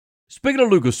Speaking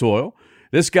of Lucas Oil,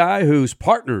 this guy who's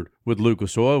partnered with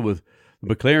Lucas Oil with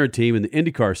the McLaren team in the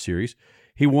IndyCar Series,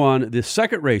 he won the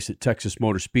second race at Texas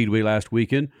Motor Speedway last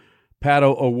weekend.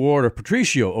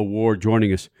 Patricio Award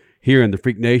joining us here in the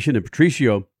Freak Nation. And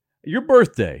Patricio, your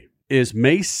birthday is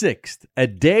May 6th, a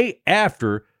day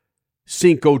after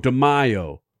Cinco de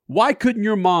Mayo. Why couldn't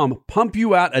your mom pump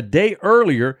you out a day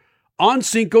earlier on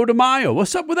Cinco de Mayo?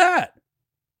 What's up with that?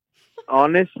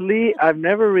 Honestly, I've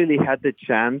never really had the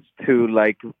chance to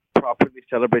properly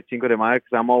celebrate Cinco de Mayo because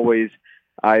I'm always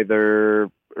either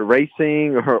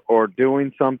racing or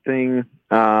doing something.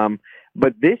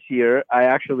 But this year, I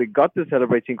actually got to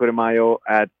celebrate Cinco de Mayo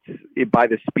by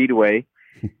the Speedway.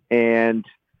 And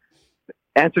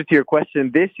answer to your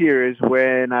question, this year is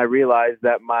when I realized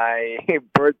that my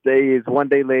birthday is one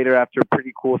day later after a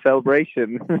pretty cool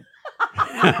celebration.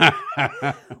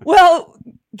 Well,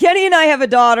 Kenny and I have a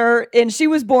daughter, and she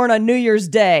was born on New Year's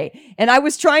Day. And I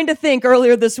was trying to think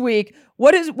earlier this week,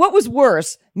 what was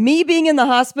worse, me being in the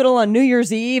hospital on New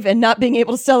Year's Eve and not being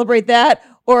able to celebrate that,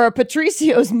 or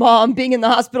Patricio's mom being in the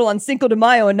hospital on Cinco de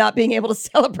Mayo and not being able to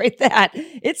celebrate that?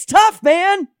 It's tough,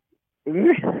 man.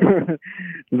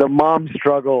 The mom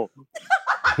struggle.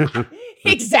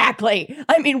 Exactly.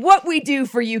 I mean, what we do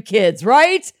for you kids,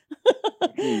 right?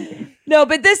 No,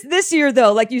 but this year,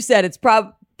 though, like you said, it's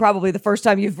probably the first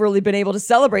time you've really been able to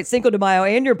celebrate Cinco de Mayo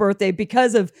and your birthday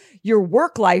because of your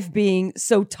work life being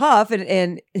so tough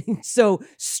and so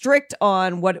strict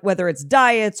on whether it's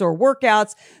diets or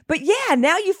workouts. But yeah,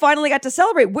 now you finally got to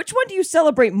celebrate. Which one do you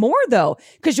celebrate more, though?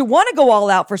 Because you want to go all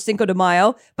out for Cinco de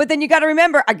Mayo, but then you got to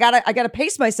remember, I gotta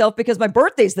pace myself because my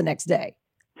birthday's the next day.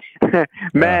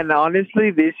 Man,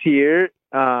 honestly, this year,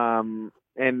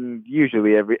 and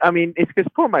usually it's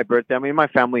because for my birthday. I mean, my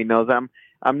family knows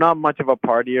I'm not much of a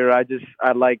partier.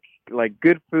 I like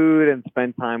good food and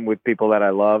spend time with people that I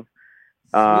love.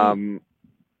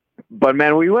 But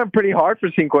man, we went pretty hard for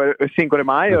Cinco de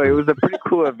Mayo. It was a pretty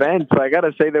cool event. So I got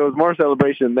to say there was more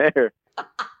celebration there.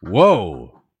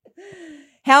 Whoa.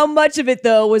 How much of it,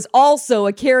 though, was also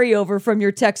a carryover from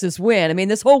your Texas win? I mean,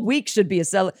 this whole week should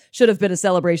have been a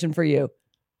celebration for you.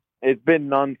 It's been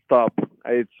nonstop.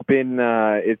 It's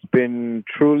been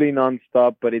truly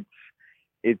nonstop, but it's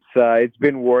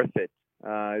been worth it.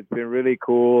 It's been really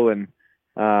cool, and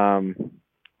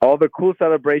all the cool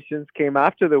celebrations came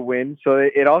after the win, so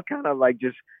it all kind of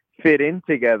just fit in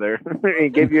together.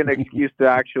 It gave you an excuse to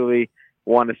actually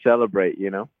want to celebrate, you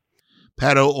know?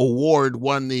 Pato O'Ward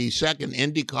won the second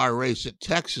IndyCar race at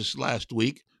Texas last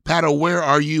week. Pato, where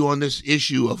are you on this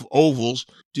issue of ovals?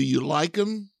 Do you like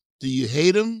them? Do you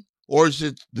hate them? Or is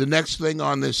it the next thing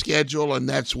on the schedule and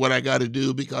that's what I got to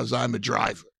do because I'm a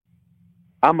driver?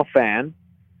 I'm a fan.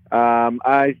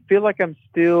 I feel like I'm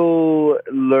still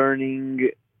learning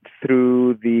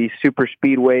through the super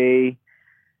speedway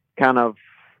kind of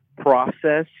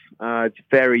process. It's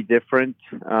very different.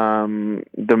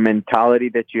 The mentality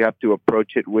that you have to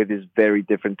approach it with is very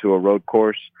different to a road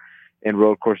course. And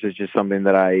road course is just something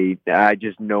that I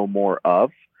just know more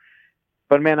of.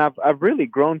 But man, I've really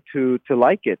grown to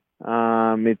like it.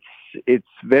 It's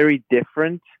very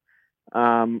different.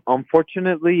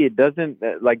 Unfortunately, it doesn't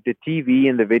the TV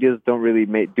and the videos don't really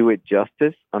do it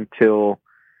justice until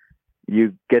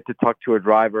you get to talk to a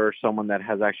driver or someone that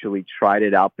has actually tried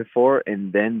it out before,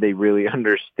 and then they really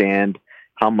understand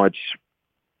how much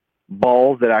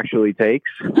balls it actually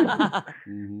takes.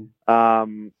 Mm-hmm.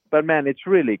 But man, it's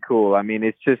really cool. I mean,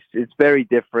 it's very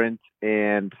different,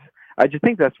 and I just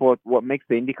think that's what makes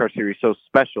the IndyCar series so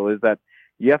special is that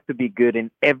you have to be good in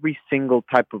every single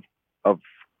type of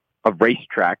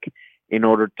racetrack in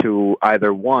order to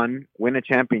either one, win a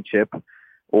championship,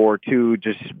 or two,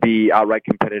 just be outright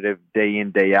competitive day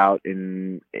in, day out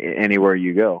in anywhere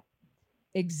you go.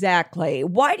 Exactly.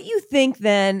 Why do you think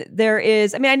then there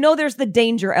is, I know there's the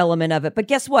danger element of it, but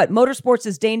guess what? Motorsports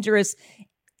is dangerous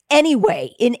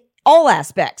anyway in all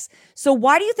aspects. So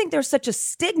why do you think there's such a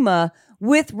stigma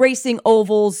with racing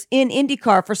ovals in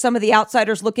IndyCar for some of the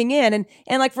outsiders looking in?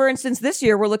 And like, for instance, this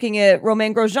year we're looking at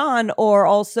Romain Grosjean or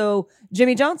also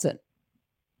Jimmy Johnson.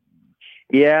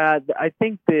 Yeah, I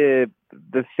think the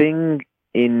thing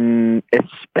in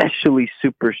especially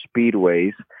super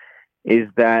speedways is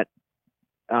that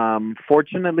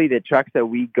fortunately the tracks that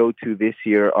we go to this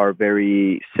year are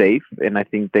very safe, and I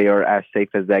think they are as safe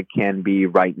as that can be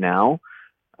right now.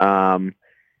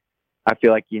 I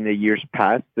feel like in the years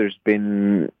past there's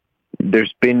been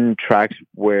tracks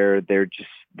where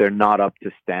they're not up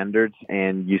to standards,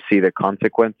 and you see the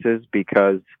consequences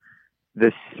because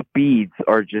the speeds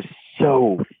are just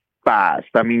so fast.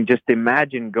 I mean, just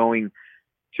imagine going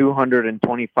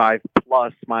 225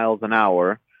 plus miles an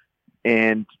hour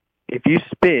and if you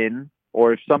spin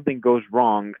or if something goes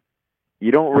wrong,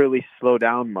 you don't really slow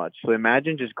down much. So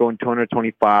imagine just going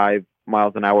 225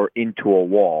 miles an hour into a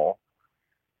wall.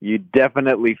 You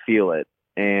definitely feel it,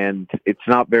 and it's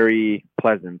not very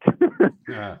pleasant.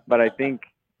 But I think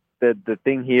that the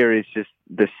thing here is just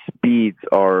the speeds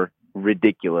are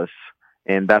ridiculous,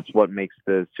 and that's what makes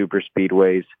the super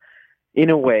speedways, in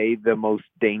a way, the most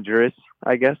dangerous,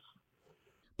 I guess.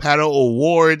 Pato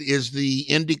O'Ward is the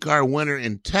IndyCar winner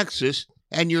in Texas,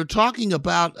 and you're talking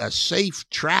about a safe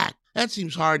track. That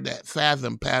seems hard to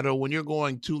fathom, Pato, when you're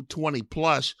going 220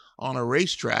 plus on a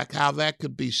racetrack, how that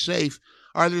could be safe.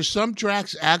 Are there some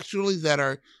tracks actually that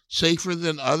are safer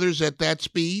than others at that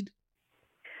speed?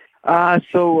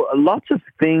 So lots of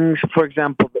things. For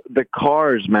example, the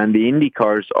cars, man, the Indy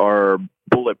cars are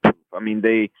bulletproof. I mean,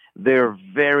 they're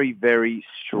very, very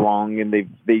strong, and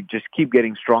they just keep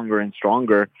getting stronger and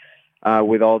stronger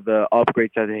with all the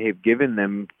upgrades that they have given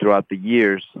them throughout the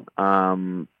years.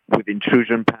 With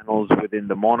intrusion panels within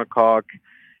the monocoque.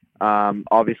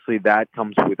 Obviously, that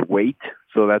comes with weight,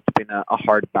 so that's been a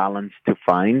hard balance to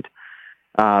find.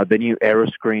 The new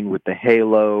aeroscreen with the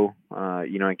halo,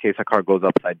 in case a car goes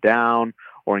upside down,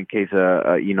 or in case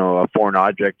a foreign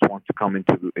object wants to come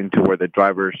into where the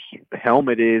driver's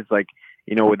helmet is. Like,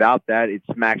 without that, it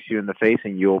smacks you in the face,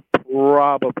 and you'll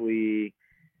probably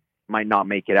might not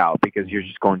make it out because you're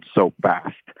just going so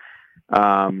fast.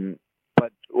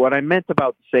 But what I meant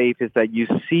about safe is that you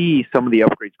see some of the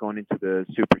upgrades going into the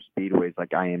super speedways like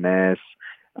IMS,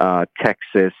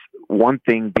 Texas, one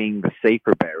thing being the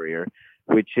safer barrier,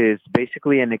 which is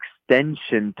basically an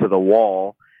extension to the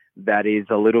wall that is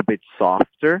a little bit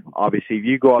softer. Obviously, if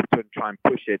you go up to it and try and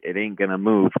push it, it ain't going to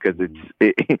move because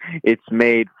it's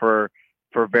made for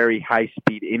very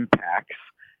high-speed impacts.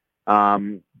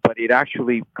 But it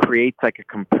actually creates like a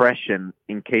compression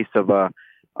in case of a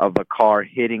car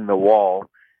hitting the wall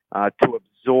to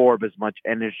absorb as much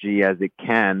energy as it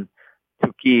can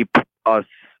to keep us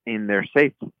in their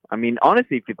safety. I mean,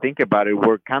 honestly, if you think about it,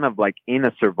 we're kind of like in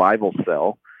a survival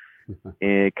cell,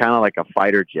 kind of like a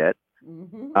fighter jet.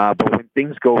 Mm-hmm. But when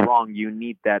things go wrong, you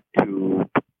need that to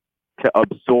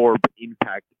absorb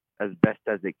impact as best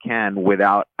as it can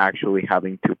without actually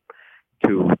having to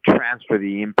transfer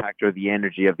the impact or the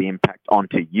energy of the impact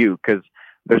onto you, because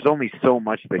there's only so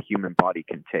much the human body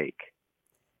can take.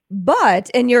 But,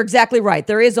 and you're exactly right,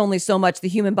 there is only so much the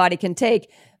human body can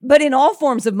take. But in all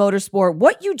forms of motorsport,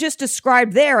 what you just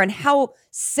described there and how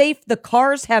safe the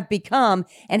cars have become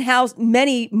and how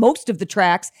most of the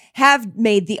tracks have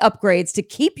made the upgrades to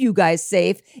keep you guys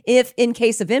safe if in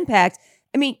case of impact.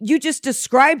 I mean, you just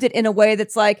described it in a way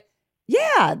that's like,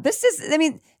 yeah,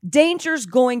 danger's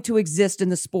going to exist in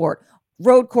the sport.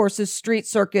 Road courses, street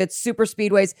circuits, super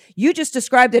speedways. You just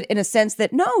described it in a sense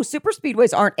that no, super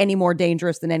speedways aren't any more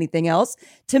dangerous than anything else.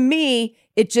 To me,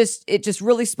 it just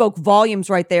really spoke volumes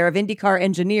right there of IndyCar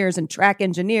engineers and track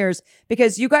engineers,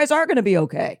 because you guys are going to be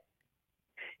okay.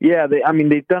 Yeah,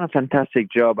 they've done a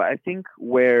fantastic job. I think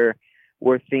where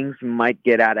things might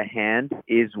get out of hand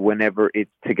is whenever it's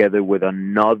together with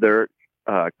another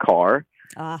car.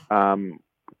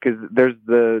 Because there's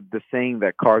the saying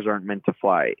that cars aren't meant to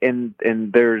fly. And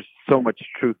there's so much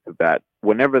truth to that.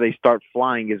 Whenever they start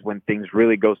flying is when things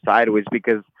really go sideways,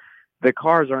 because the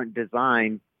cars aren't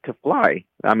designed to fly.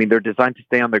 I mean, they're designed to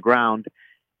stay on the ground.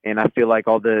 And I feel like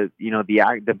all the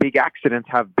big accidents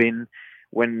have been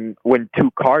when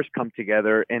two cars come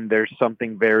together and there's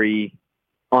something very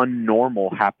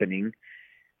unnormal happening,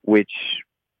 which,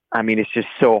 I mean, it's just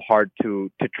so hard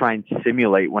to try and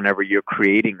simulate whenever you're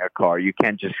creating a car. You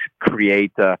can't just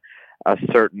create a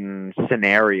certain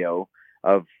scenario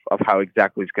of how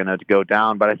exactly it's going to go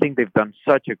down. But I think they've done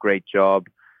such a great job.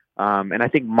 And I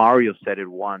think Mario said it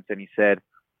once, and he said,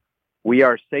 we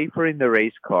are safer in the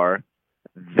race car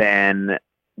than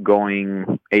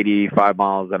going 85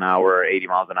 miles an hour, 80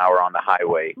 miles an hour on the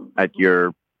highway at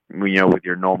with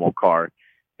your normal car.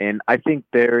 And I think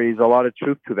there is a lot of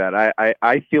truth to that.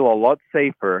 I feel a lot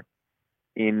safer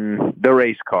in the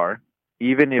race car,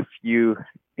 even if you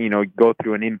go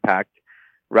through an impact,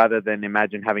 rather than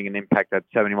imagine having an impact at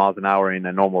 70 miles an hour in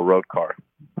a normal road car.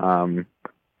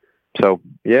 So,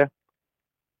 yeah.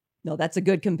 No, that's a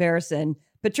good comparison.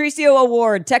 Patricio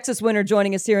O'Ward, Texas winner,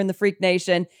 joining us here in the Freak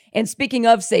Nation. And speaking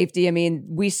of safety, I mean,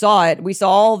 we saw it. We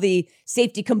saw all the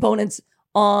safety components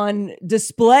on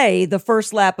display the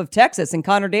first lap of Texas and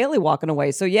Connor Daly walking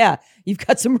away. So yeah, you've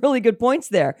got some really good points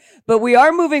there. But we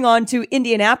are moving on to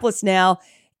Indianapolis now.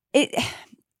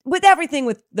 With everything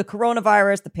with the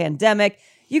coronavirus, the pandemic,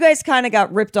 you guys kind of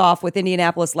got ripped off with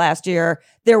Indianapolis last year.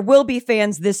 There will be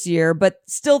fans this year, but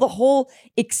still the whole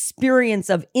experience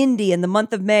of Indy in the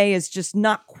month of May is just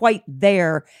not quite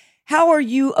there. How are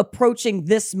you approaching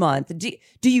this month?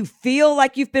 Do you feel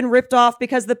like you've been ripped off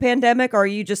because of the pandemic, or are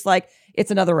you just like,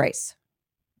 it's another race?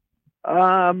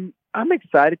 I'm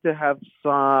excited to have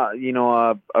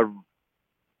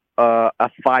a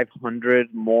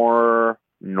 500 more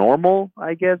normal,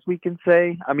 I guess we can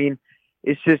say. I mean,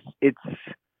 it's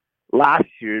last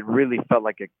year it really felt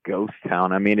like a ghost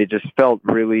town. I mean, it just felt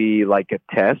really like a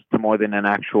test more than an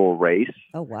actual race.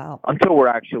 Oh wow! Until we're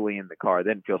actually in the car,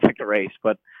 then it feels like a race.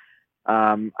 But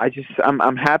I'm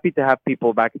happy to have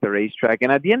people back at the racetrack.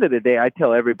 And at the end of the day, I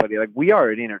tell everybody, like, we are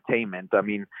an entertainment. I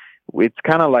mean, it's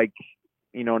kind of like,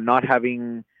 not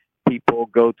having people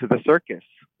go to the circus.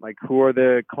 Like, who are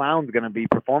the clowns going to be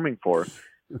performing for?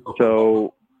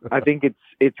 So I think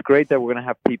it's great that we're going to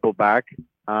have people back.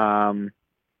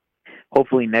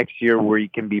 Hopefully next year where you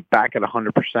can be back at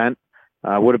 100%.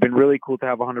 Would have been really cool to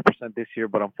have 100% this year,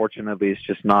 but unfortunately it's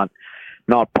just not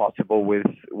possible with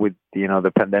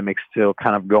the pandemic still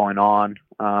kind of going on.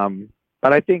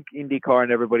 But I think IndyCar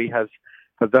and everybody has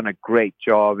done a great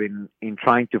job in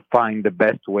trying to find the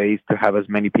best ways to have as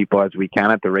many people as we can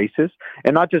at the races,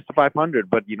 and not just the 500,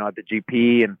 but at the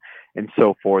GP and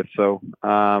so forth. So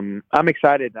I'm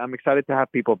excited. I'm excited to have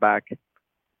people back.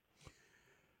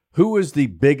 Who is the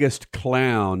biggest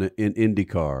clown in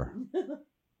IndyCar?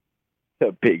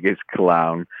 The biggest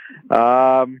clown.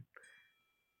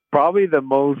 Probably the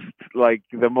most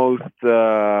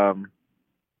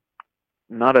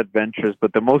not adventurous,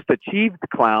 but the most achieved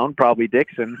clown, probably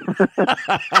Dixon.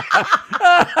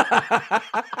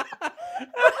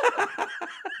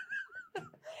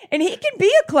 And he can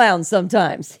be a clown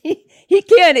sometimes. He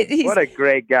can. What a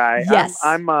great guy. Yes.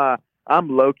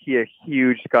 I'm low-key a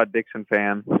huge Scott Dixon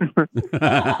fan.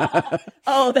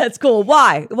 Oh, that's cool.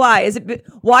 Why? Is it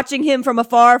watching him from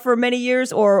afar for many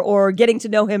years or getting to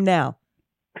know him now?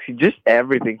 Just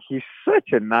everything. He's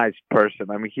such a nice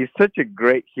person. I mean, he's such a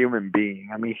great human being.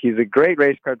 I mean, he's a great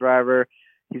race car driver.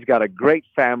 He's got a great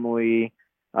family.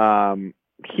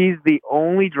 He's the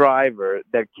only driver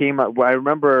that came up. Well, I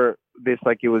remember this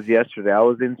like it was yesterday. I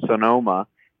was in Sonoma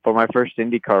for my first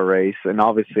IndyCar race, and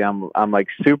obviously I'm like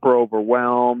super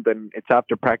overwhelmed, and it's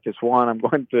after practice one. I'm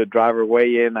going to driver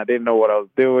weigh-in. I didn't know what I was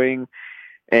doing,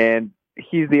 and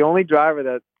he's the only driver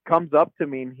that comes up to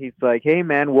me and he's like, "Hey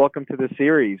man, welcome to the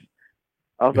series."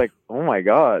 I was like, "Oh my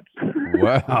God."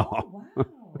 Wow.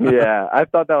 Yeah, I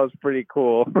thought that was pretty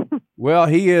cool. Well,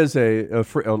 he is a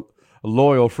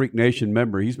loyal Freak Nation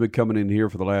member. He's been coming in here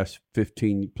for the last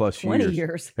 15 plus 20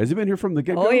 years. Has he been here from the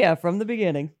get-go? Oh yeah, from the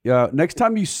beginning. Yeah. Next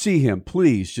time you see him,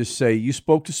 please just say you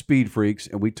spoke to Speed Freaks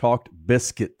and we talked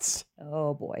biscuits.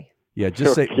 Oh boy. Yeah,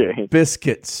 just say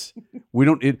biscuits. We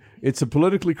don't. It's a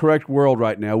politically correct world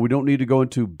right now. We don't need to go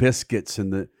into biscuits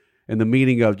and the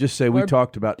meaning of. Just say we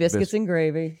talked about biscuits and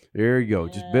gravy. There you go.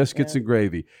 Just biscuits and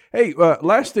gravy. Hey,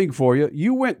 last thing for you.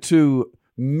 You went to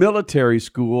military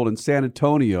school in San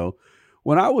Antonio.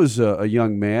 When I was a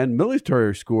young man,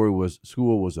 military school was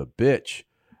a bitch.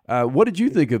 What did you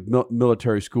think of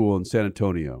military school in San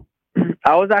Antonio?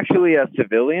 I was actually a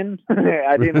civilian.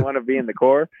 I didn't want to be in the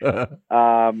Corps.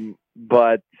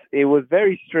 But it was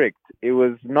very strict. It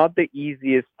was not the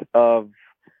easiest of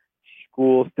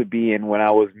schools to be in when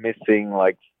I was missing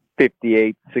like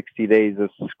 58, 60 days of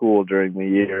school during the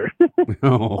year.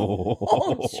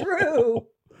 Oh, true.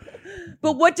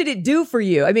 But what did it do for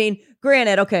you? I mean,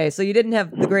 granted, okay, so you didn't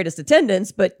have the greatest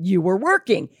attendance, but you were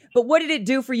working. But what did it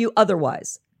do for you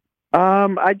otherwise?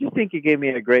 I just think it gave me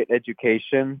a great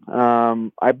education.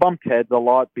 I bumped heads a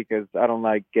lot because I don't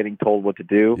like getting told what to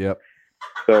do. Yep.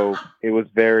 So it was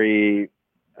very,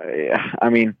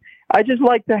 I just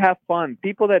like to have fun.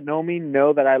 People that know me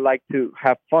know that I like to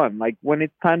have fun. Like when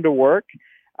it's time to work,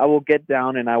 I will get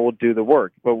down and I will do the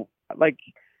work. But like,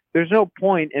 there's no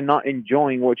point in not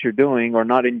enjoying what you're doing or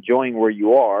not enjoying where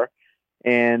you are.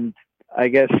 And I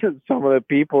guess some of the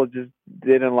people just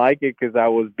didn't like it because I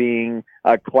was being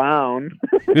a clown.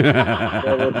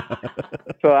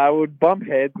 So I would bump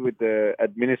heads with the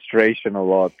administration a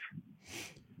lot.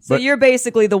 So you're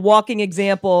basically the walking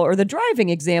example or the driving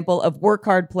example of work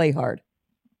hard, play hard.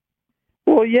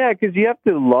 Well, yeah, because you have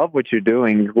to love what you're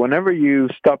doing. Whenever you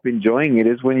stop enjoying it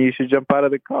is when you should jump out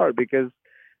of the car because,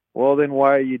 well, then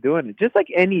why are you doing it? Just like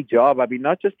any job. I mean,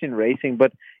 not just in racing,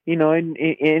 but,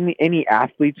 in any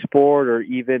athlete sport or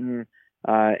even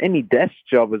any desk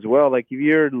job as well. Like if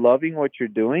you're loving what you're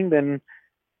doing, then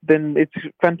it's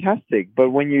fantastic. But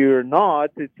when you're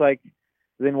not, it's like,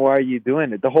 then why are you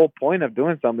doing it? The whole point of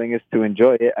doing something is to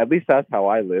enjoy it. At least that's how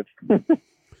I live.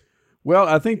 Well,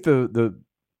 I think the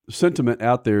sentiment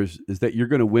out there is that you're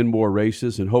going to win more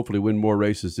races and hopefully win more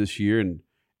races this year,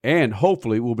 and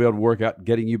hopefully we'll be able to work out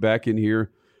getting you back in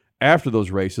here after those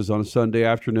races on a Sunday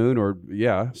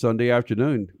afternoon Sunday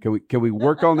afternoon. Can we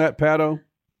work on that, Pato?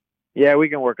 Yeah, we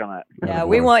can work on that. Yeah,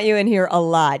 we want you in here a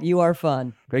lot. You are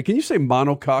fun. Okay, can you say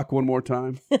monocoque one more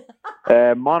time?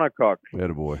 Monocoque.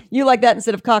 Attaboy. You like that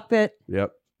instead of cockpit?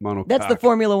 Yep, monocoque. That's the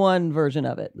Formula One version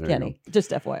of it, There you Kenny.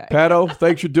 Just FYI. Pato,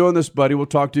 thanks for doing this, buddy. We'll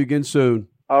talk to you again soon.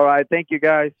 All right. Thank you,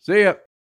 guys. See ya.